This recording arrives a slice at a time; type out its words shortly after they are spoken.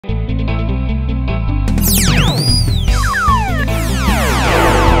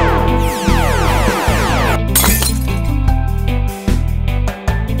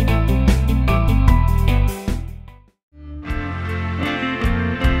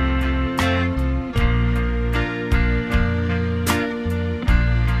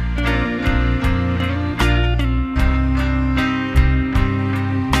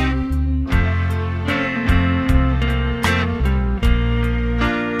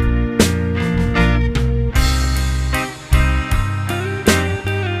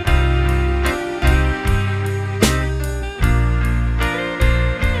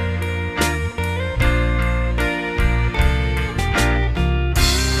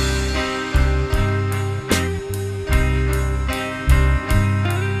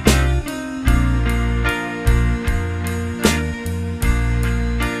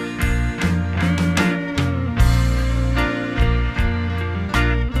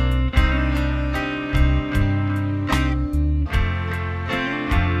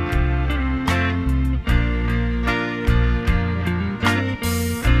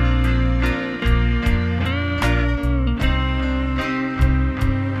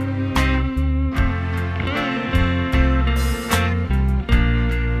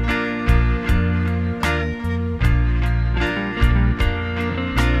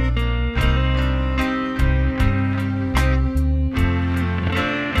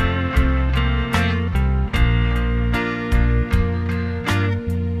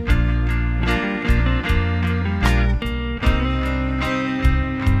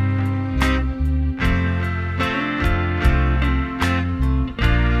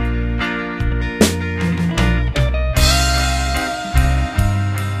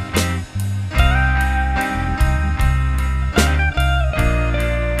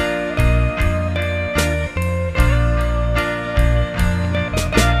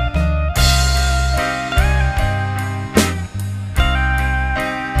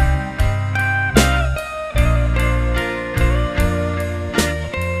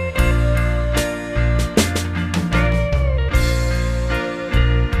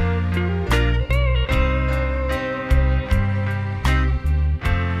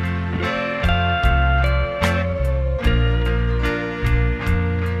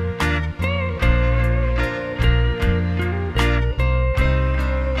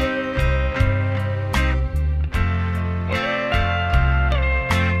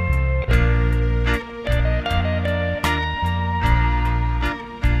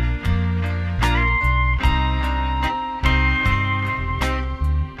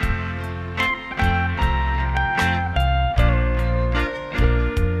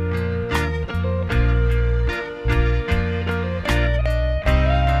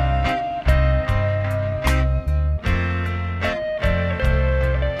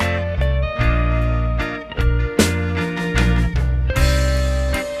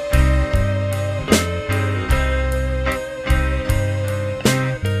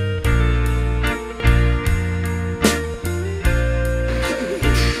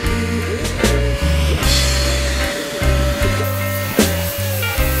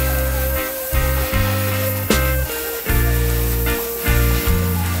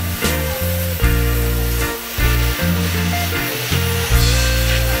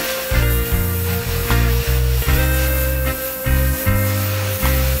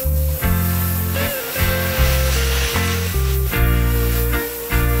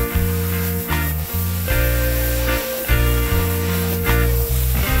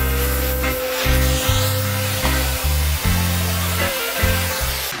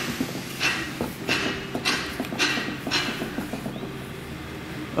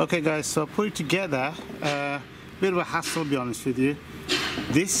Okay guys, so put it together, bit of a hassle, to be honest with you.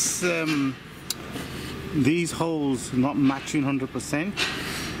 This these holes not matching 100%,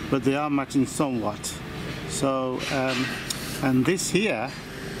 but they are matching somewhat. So and this here,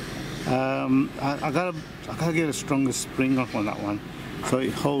 I gotta get a stronger spring on that one, so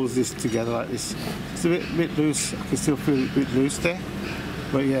it holds this together like this. It's a bit loose. I can still feel it a bit loose there,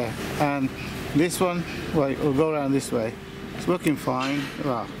 but yeah. And this one, well, it'll go around this way. It's working fine.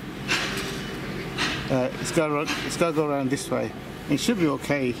 Well, it's got to go around this way. It should be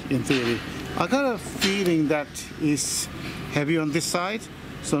okay in theory. I got a feeling that it's heavy on this side,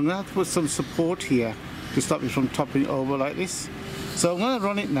 so I'm gonna have to put some support here to stop it from topping over like this. So I'm gonna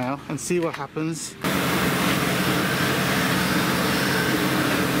run it now and see what happens.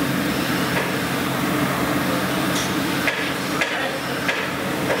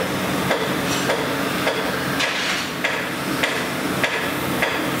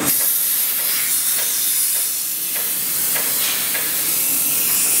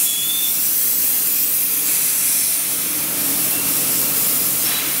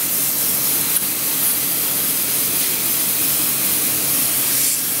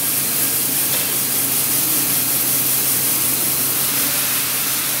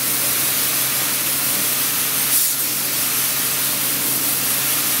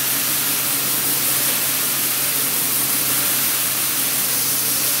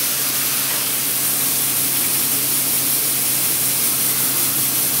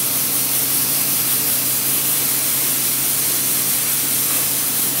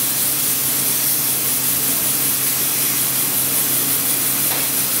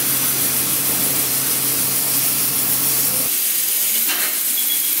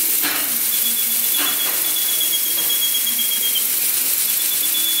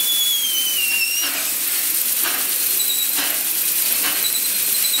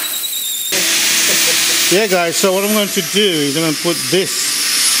 Yeah guys, so what I'm going to do is I'm going to put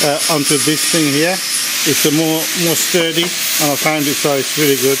this onto this thing here. It's a more sturdy, and I found it, so it's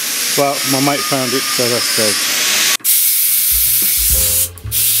really good. Well, my mate found it, so that's great.